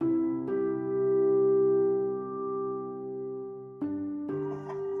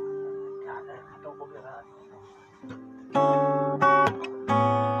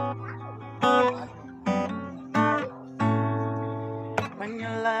when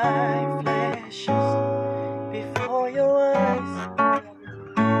your life flashes before your eyes,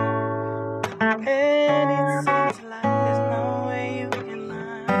 and it seems like there's no way you can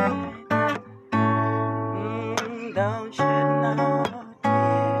hide. Don't shed no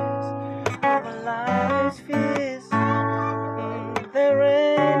tears over life's fears. There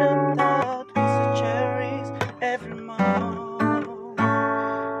ain't no doubt we see cherries every morning.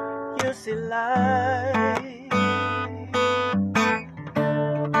 You see life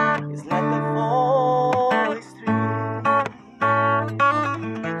is like a voice through.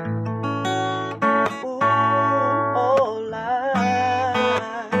 Oh, life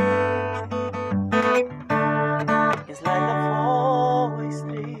is like a voice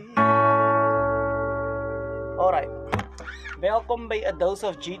through. Alright, welkom bij A Dose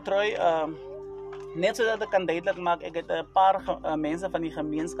of G-Troy. Net zodat ik kan duidelijk maken, ik heb een paar mensen van die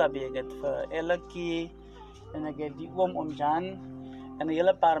gemeenschap. Ik heb Elkie en ik heb die om Jan en een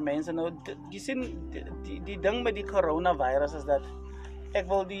hele paar mensen. Nou, die ding met die coronavirus is dat ik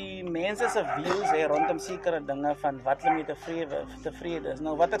wil die mensen zijn views rondom zekere dingen van wat we mee tevreden is.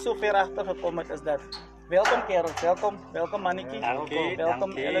 Nou, wat ik zo ver achter gekomen is dat. Welkom kerels, welkom mannetjie.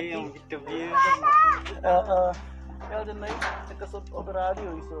 Welkom Elkie. om te weer. Ja, nee, ik is op de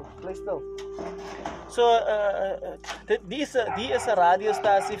radio hier zo. Blijf stil. Die is een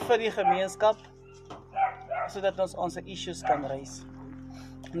radiostatie voor die gemeenschap, zodat ons onze issues kan raise.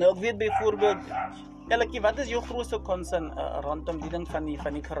 Nou, ik weet bijvoorbeeld, Elkie, wat is jouw grootste concern rondom die ding van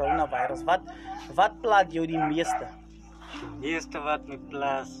die coronavirus? Wat plaat jou die meeste? Het eerste wat me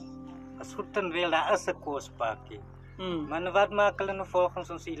plaats, als goed en wel, daar is een kostpakje. Maar wat maken we nou volgens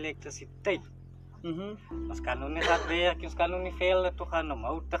onze elektriciteit? Ons kan nog niet gaan werken, ons kan nog niet veel naartoe gaan om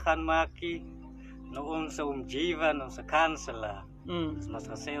hout te gaan maken. Nou, onze omgeving, onze kanselaar. Dus ons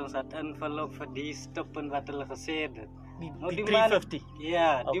gaan zeggen, ons had envelop voor die stoppen wat we gezegd hebben. Die 350?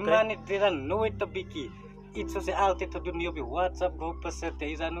 Ja, die man heeft weer nooit een beetje iets zoals hij altijd te doen, die op je WhatsApp groepen zetten.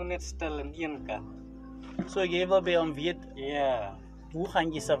 Hij is nog niet stil in één kant. So jij wil bij hem weten, Ja. hoe ga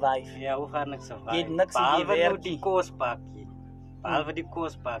je survive? Ja, hoe ga ik survive? Je hebt niks in je Behalve werk. nou die kostpakje. Behalve die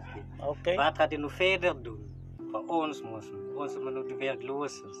kostpakje. Oké. Wat gaat hij nu verder doen? Voor ons moeten we de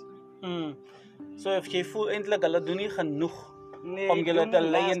werkloosjes. So if jy voel eintlik hulle doen nie genoeg Nee, om ik julle doe te mijn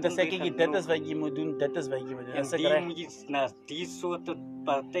lei en laatste te sê beetje kyk, dit is genoeg. wat jy moet doen, dit is wat jy moet doen. En Is ek die reg? moet je naar die soort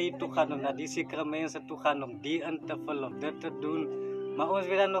partij toe gaan, of naar die zekere mensen toe gaan om die in te vullen of dit te doen. Maar ons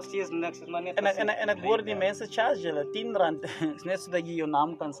wil dan nog steeds niks. Het is maar net En ek hoor die mense charge julle R10. Is net sodat jy jou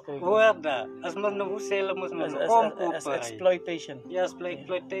naam kan skryf. Hoor dat. Als we nou sellen, moeten we Is omkopen. exploitation. Ja,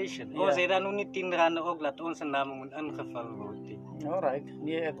 exploitation. Ja. Ons heeft dan nog niet R10 ook, dat onze naam moet ingevuld worden. Alright.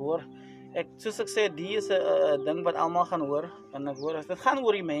 Nee, ek hoor. Soos ek sê, die is 'n ding wat almal gaan hoor. En ek hoor, dit gaan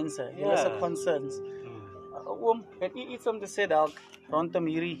oor die mense. Hulle se concerns. Oom, het jy iets om te sê dalk rondom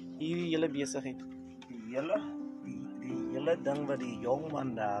hierdie hele besigheid? Die hele ding wat die jong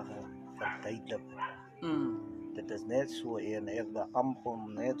man daar verduidelik. Dit is net so en ek beamp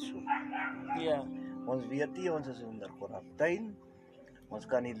hom net so. Ja. Ons weet nie, ons is onder kwarantyne. Ons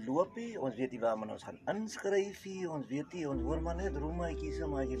kan nie loop nie, ons weet nie waar men ons gaan inskryf nie, ons weet nie, ons hoor maar net roemaatjies,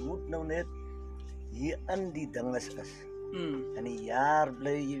 maar jy moet nou net hier in die dinges is. In die jaar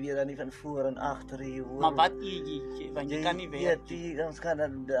bly jy weer dan nie van voor en agter jy hoor. Maar wat want jy kan nie werk. Ja, ons kan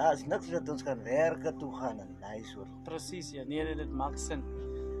daar's niks wat ons kan werke toe gaan en nice hoor. Presies, ja. Nee, dit maak sin.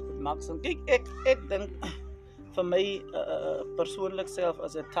 Dit maak sin. Kyk, ek dink vir my persoonlik self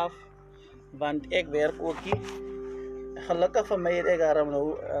as 'n tough, want ek werk ook hier. Gelukkig vir my het ek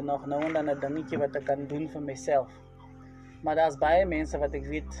nog nou en dan 'n dingetjie wat ek kan doen vir myself. Maar daar's baie mense wat ek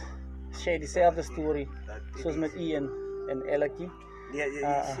weet share dieselfde storie soos met Ian en Elkie. Ja,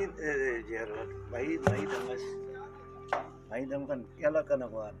 jy sien Gerard, my ding van elke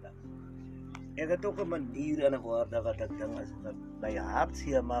en waarde. Ek het ook 'n manier en 'n waarde wat ek ding is wat my hart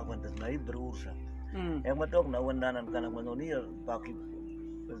seer maak want dit is my broer se. Ek moet ook nou en dan kan ek nog nie 'n bakkie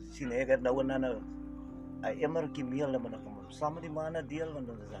sien ek het nou en dan 'n emmertjie meel en ek kom saam met die manne deel want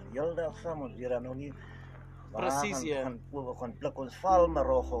ons is aan heeldag saam ons weer dan nog nie. Presies, ja. We gaan pluk ons val maar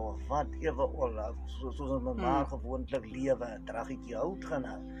rog of wat ewe al soos ons normaal gewoonlik lewe, draggetjie hout gaan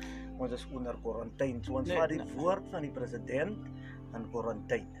hou. Ons is onder kwarantyne. So ons vat die woord van die president aan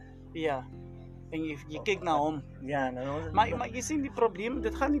kwarantyne. Ja. En jy kyk na hom. Ja, nou Maar jy sien die probleem,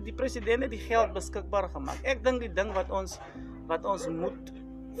 dit gaan nie die president het die geld beskikbaar gemaak. Ek dink die ding wat ons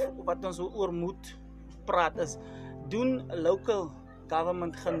oor moet praat is doen local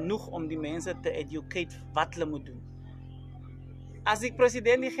government genoeg om die mense te educate wat hulle moet doen. As die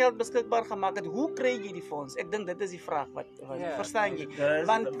president die geld beskikbaar gemaak het, hoe kry jy die fonds? Ek dink dit is die vraag wat verstaan jy?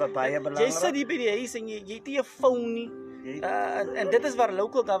 Want jy sit hier by die huis en jy het nie 'n foon nie. En dit is waar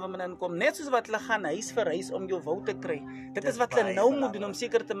local government inkom. Net soos wat hulle gaan huis vir huis om jou wou te kry. Dit is wat hulle nou moet doen om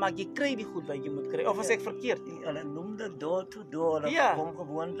seker te maak jy kry die goed wat jy moet kry. Of as ek verkeerd? Hulle noem dit door to door. Ja. Kom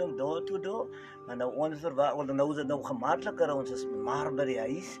gewoonlik door to door. Maar nou ons verwag, want nou is dit nou gemakliker, ons is maar by die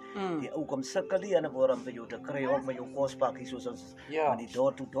huis. Die ou kom sukkel nie en word om vir jou te kry of met jou kospakkie soos ons met die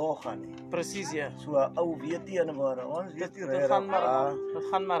door to door gaan nie. Presies, ja. So ou weet nie en word ons weet nie Dit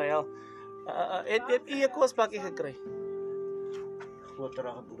gaan maar hel. Het u 'n kospakkie gekry?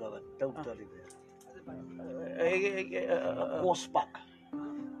 Groterige boere wat totally weer. Ek Kospak.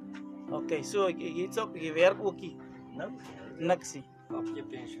 Okay, so jy werk ook nie. Niksie. Op je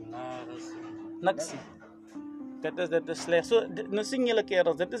pensionaris. Niksie. Dit is sleg. So nou sien julle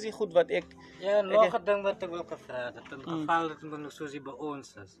kerels, dit is die goed wat ek Ja, nog 'n ding wat ek wil gevra het. In geval dat het nou soos die by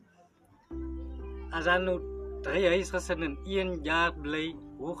ons is. As dan nou 3 huisgesinne in 1 jaar bly,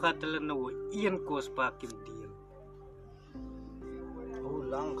 hoe gaat hulle nou 1 kospakkie deel? Hoe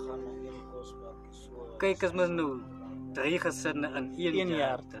lank gaan een kospakkie so? Kyk, as mens nou 3 gesinne in 1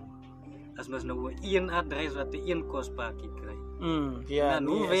 jaar het. As mens nou 1 adres wat 'n kospakkie kry. Ja, Dan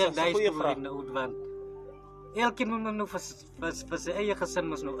hoe weer daai storie nou want elkeen moet nou vir sy eie gesin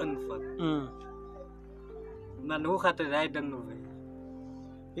mos nou invul. Maar hoe gaat hy ding nou weer?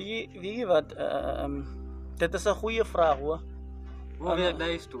 Weet jy wat, dit is 'n goeie vraag hoor. Hoe weer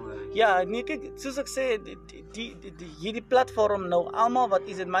daai storie? Ja, nee kyk, soos ek sê, hierdie platform nou, almal wat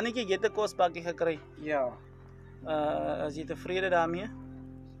is dit, mannetjie, jy het 'n kospakkie gekry. Ja. As jy tevrede daarmee?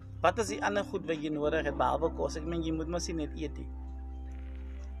 Wat is die ander goed wat jy nodig het behalwe kos? Ek meen jy moet mos net eet nie.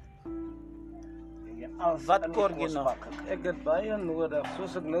 Wat kort jy nog? Ek het baie nodig,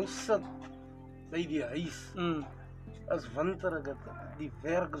 soos ek nou sit by die huis. As winter ek het, die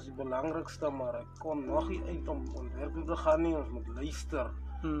werk is die belangrikste, maar ek kom nog nie uit om werk te gaan nie, ons moet luister.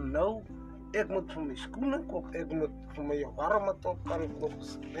 Nou, ek moet vir my skoene koop, ek moet vir my warme top kan koop,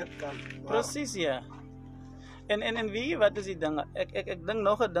 net kan. Presies, ja. En wie, wat is die ding? Ek dink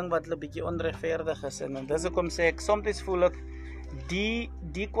nog 'n ding wat 'n bietjie onregverdig is en dis hoekom sê ek soms voel ek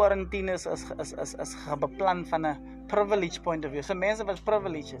die quarantine is beplan van 'n privilege point of view. So mense wat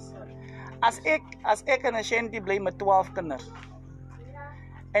privilege is. As ek in 'n shanty bly met 12 kinders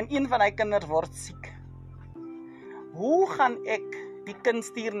en een van die kinders word siek. Hoe gaan ek die kind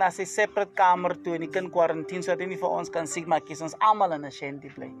stuur na sy separate kamer toe en die kind quarantine sodat hy nie vir ons kan siek maak nie, ons almal in 'n shanty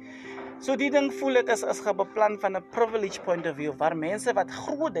bly. So die ding voel ek is beplan van 'n privilege point of view waar mense wat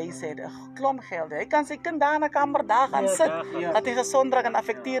groot huise het, 'n klomp geld. Hy kan sy kind daar in 'n kamer daar gaan sit dat hy gesond raak en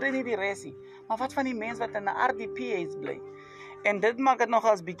affekteer nie die res nie. Maar wat van die mense wat in 'n RDP bly? En dit maak dit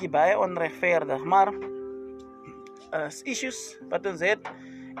nogals bietjie baie onregverdig, maar issues wat ons het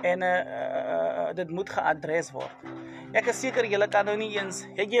en dit moet geadres word. Ek is seker julle kan nou nie eens,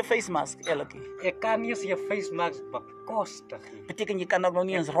 het jy 'n face mask elke? Ek kan nie eens jou face mask bekostig nie. Beteken jy kan ook nog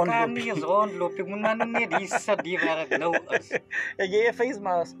nie eens rondloop. Ek kan nie eens rondloop, ek moet maar net hier sit die waar ek nou is. Het jy 'n face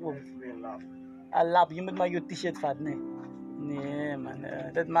mask? Alap, jy moet maar jou t-shirt vat, nee. Nee man,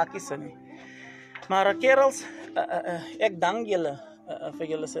 dit maak nie sin nie. Maar kerels, ek dank julle vir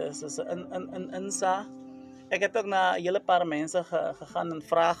julle se insa. Ek het ook na 'n hele paar mense gegaan en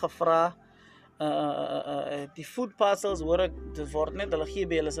vrae gevra. Die food parcels hoor ek, dit word net, hulle gee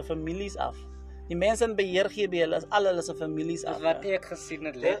by hulle se families af. Die mense in beheer gee by hulle, al hulle se families af. Dis wat ek gesien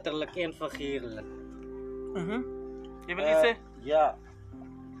het, letterlik en figuurlik. Jy wil iets sê? Ja.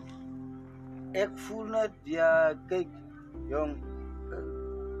 Ek voel net, ja, kyk, jong,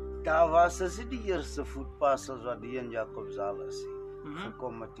 daar was as die eerste food parcels wat hier in Jacobsdal is.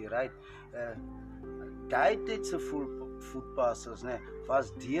 Gekom met die ry. Daai tyd se food parcels, nee,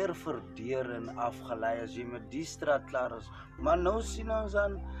 was deur vir deur en afgelei as jy met die straat klaar is. Maar nou sien ons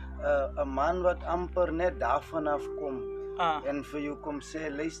dan 'n man wat amper net daarvan af kom en vir jou kom sê,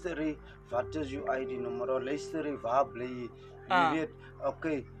 luister hier, wat is jou ID-nommer? Luister hier, waar bly jy? Jy weet,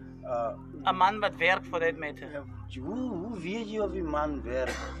 okay. 'n man wat werk vir dit met. Hoe weet jy of die man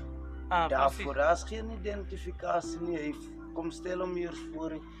werk? Daarvoor is geen identifikasie nie. Hy kom stel hom hier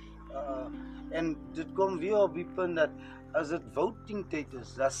voor. En dit kom weer op die punt dat as dit voting tyd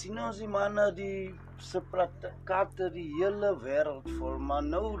is, dan sien ons die manne die se plakate die hele wêreld vol, maar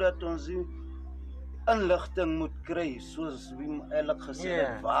nou dat ons die inligting moet kry, soos wie eintlik gesê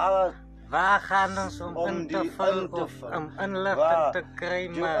het, waar gaan ons om in te vul om inligting te kry,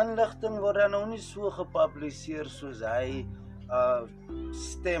 maar die inligting word dan nou nie so gepubliseer soos hy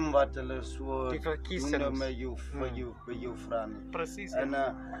stem wat hulle so die verkiesings met jou by jou vra. Presies. En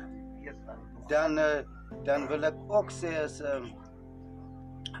dan wil ek ook sê as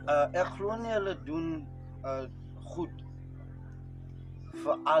ek glo nie hulle doen goed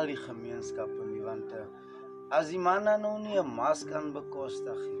vir al die gemeenskappe nie, want as die man dan nou nie 'n mas kan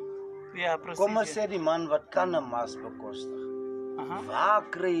bekostig nie. Ja, presies. Kom ons sê die man wat kan 'n mas bekostig. Waar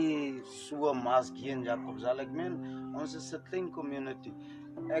kry jy so 'n mas geen Jacobsdal? Ek meen, ons is 'n klein community.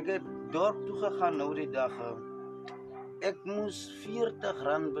 Ek het dorp toe gegaan nou die dag. Ek moes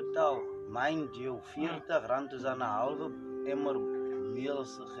R40 betaal. Mind you, R40 is aan 'n halwe emmer meel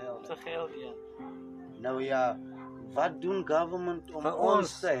se geld. Ja. Nou ja, wat doen government om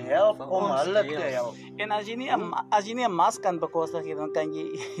ons te help, om hulle te help? En as jy nie 'n mas kan bekostig nie, dan kan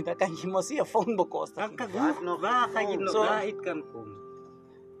jy mos nie 'n phone bekostig nie. Waar gaan jy nog uit kan kom?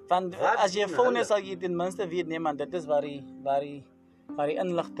 Want as jy 'n phone het, sal jy ten minste weet, nee man, dit is waar die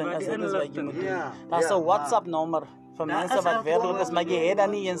inligting is, dit is wat jy moet doen. Daar's 'n WhatsApp nommer vir mense wat wêreldwyd is, maar jy het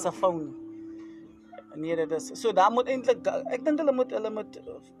dan nie eens 'n phone. Nee, dit is so daar moet eintlik, ek dink hulle moet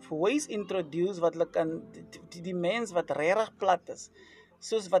ways introduce wat hulle kan die mens wat regtig plat is,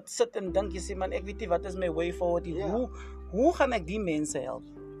 soos wat sit en dink, jy sê man, ek weet nie wat is my way forward nie. Hoe gaan ek die mense help?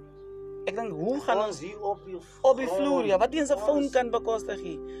 Ek dink hoe gaan ons hier op die vloer, ja, wat eens 'n phone kan bekostig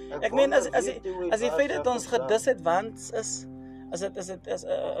nie. Ek meen as die feit dat ons gedisadvantaged is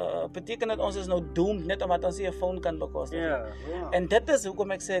beteken dat ons is nou doomed net omdat ons nie 'n phone kan bekostig. En dit is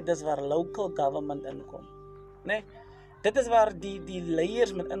hoekom ek sê dis waar local government inkom. Nee, dit is waar die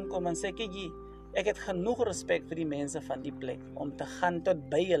leiers moet inkom en sê kyk, ek het genoeg respek vir die mense van die plek om te gaan tot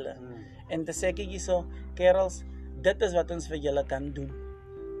by hulle en te sê kyk hierso, kerels, dit is wat ons vir julle kan doen.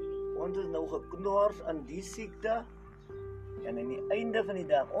 Ons is nou geknors aan die siekte. En aan die einde van die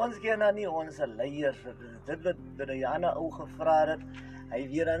dag, ons ken dan nie ons leiers, dit wat die Jana ou gevra het, hy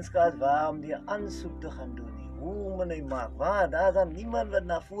weer aanskaas waar om die aansoek te gaan doen nie. Hoe moet hy maak? Waar? Daar is dan niemand wat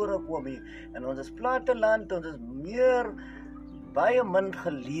na vore kom nie. En ons is platteland, ons is baie min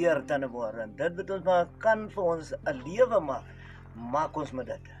geleerd aan die woord. En dit wat ons maar kan vir ons 'n lewe maak ons met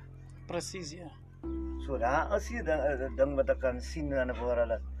dit. Presies, ja. So daar is hier 'n ding wat ek kan sien aan die woord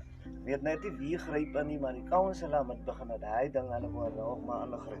hulle. Weet net nie wie gryp in nie, maar die councilor moet begin met hy ding aan die woord ook maar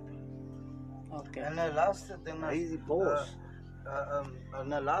aangryp. Okay. En 'n laaste ding is Hy is die bos.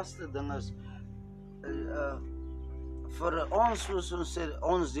 'n laaste ding is vir ons, soos ons sê,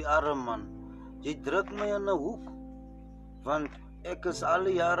 ons die arme man, jy druk my in 'n hoek, want ek is al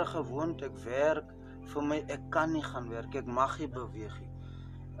die jare gewoond, ek werk, vir my, ek kan nie gaan werk, ek mag nie beweeg nie.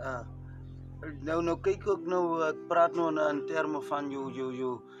 Nou kyk ook nou, ek praat nou in terme van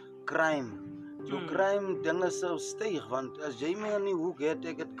jou crime. Jou crime dinge sou styg, want as jy my in die hoek het,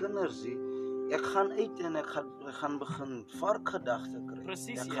 ek het kinders nie, ek gaan uit en ek gaan begin varkgedagte kry.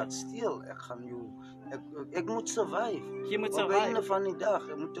 Precies, ek ja. gaan steel, ek moet survive. Jy moet Op die survive. einde van die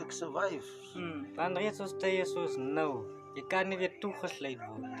dag, moet ek survive. Dan reeds soos tye soos nou, jy kan nie weer toegesluit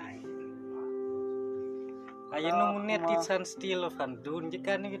word nie. As jy nou moet net iets gaan steel of gaan doen, jy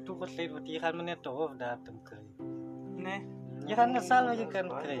kan nie weer toegesluit word, jy gaan maar net 'n hofdatum kry. Nee. Jy gaan net sal wat jy kan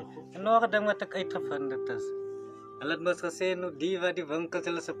kry. En nog 'n ding wat ek uitgevind het is, hulle het mos gesê nou die wat die winkels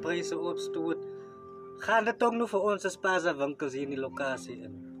hulle se pryse opstoot, gaan dit ook nou vir ons as spaza winkels hier in die lokasie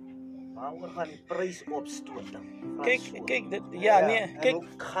in. Waaroor gaan die prys opstoting? Kyk dit kyk Hoe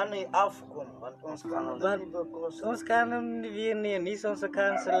gaan hy afkom, want ons kan hulle nie bekos. Ons kan hem nie weer nie ons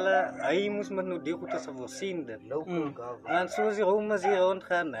kansela, hy moes met nou die goede se voorsien dit. Local government. Want soos die rommels hier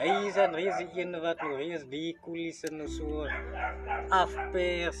rondgaan, hy is aan reis die ene wat nou reis die kulies en so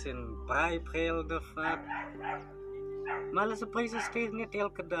afpers en braaipgelde vat. Maar hulle se pryse steeds net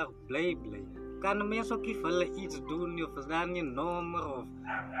elke dag bly. Kan die mens ook nie vir hulle iets doen nie, of is daar nie 'n nommer of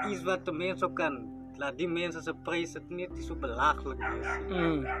iets wat die mens ook kan, laat die mense se pryse net nie so belaglik wees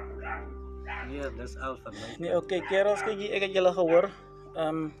nie. Ja, dis al van my. Nee, okay, kerels, kyk ek het julle gehoor.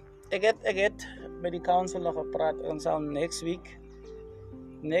 Ek het met die councilor gepraat, ons sal next week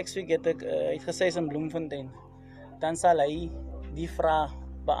het ek het gesê is in Bloemfontein. Dan sal hy die vraag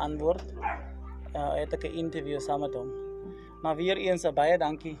beantwoord. Het ek 'n interview saam met hom. Maar weer eens baie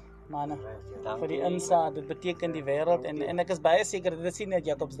dankie manne vir die insaag. Dit beteken die wêreld en ek is baie seker dit is nie net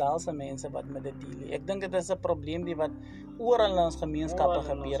Jacobsdal se mense wat met dit deel. Ek dink dit is 'n probleem die wat oral in ons gemeenskappe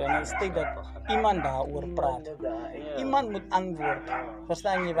gebeur en dit is tyd dat iemand daaroor praat. Iemand moet antwoord.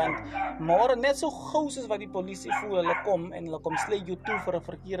 Verstaan jy, want môre net so gou soos wat die polisie voel hulle kom en hulle kom sluit jou toe vir 'n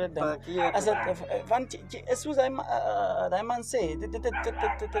verkeerde ding. As dit want is soos hy man sê, dit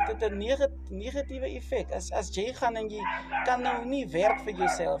 'n negatiewe effek. As jy gaan en jy kan nou nie werk vir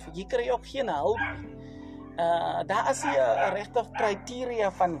jouself. Jy kry ook geen hulp. daar is nie 'n regte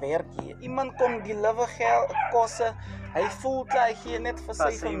kriteria van werk hier. Iemand kom deliver geld, kosse, hy voel hy gee net vir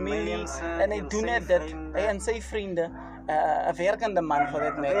sy familie en hy doen net dit, hy en sy vriende. 'n werkende man vir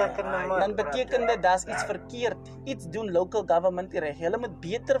dit matter. Dan beteken dit daar's iets verkeerd. Iets doen local government reg. Hulle moet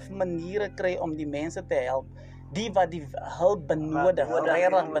beter maniere kry om die mense te help. Die wat die hulp benodig,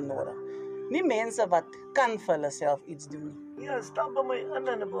 regtig benodig. Nie mense wat kan vir hulle self iets doen nie. Ja, stap by my in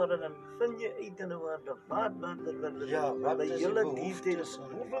en dan vind jy uit in 'n woord wat die hele details.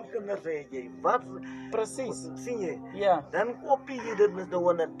 Hoeveel kinders het jy? Wat Presies. sien jy? Ja. Dan kopie jy dit met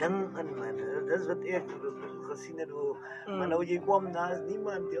nou 'n ding in man. Dis wat ek gesien het hoe. Maar nou jy kom daar is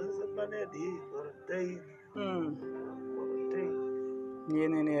niemand, jy sit maar net hier vir tyd.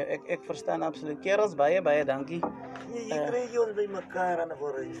 Nee, ek verstaan absoluut. Kerels, baie dankie. Jy kry ons by mekaar aan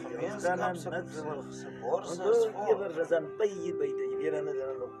voor jy. Ons dan niks ons is dan by hier buite. Jy weet dan is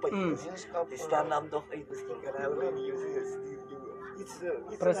daar nog by. Jy staan dan tog uit miskien kan hulle nie iets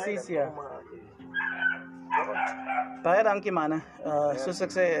Presies, ja. Baie dankie manne. Soos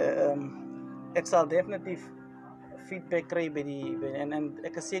ek sê, ek sal definitief feedback kry by die en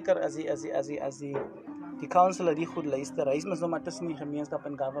ek is seker as die councilor die goed luister, hy is mos nog maar tussen die gemeenskap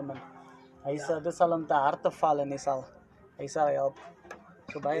en government. Dit sal hom te harte val en hy sal help.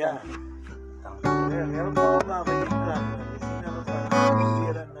 So baie dankie. Help maar by die kan. Sien ons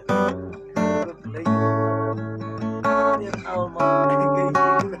hier en bly. Net almal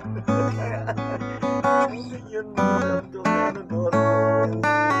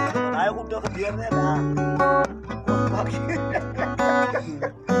Hy goed te gebeur net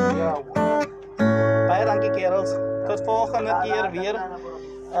Baie dankie kerels. Tot volgende keer weer.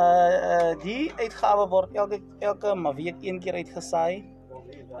 Die uitgawe word elke week een keer uitgesaai.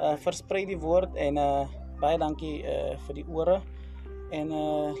 Versprei die woord en baie dankie vir die ore. En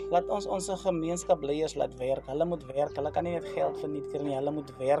laat ons gemeenskapsleiers laat werk. Hulle moet werk. Hulle kan nie net geld verniet kry nie. Hulle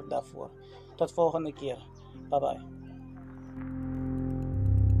moet werk daarvoor. Tot volgende keer. Bye bye.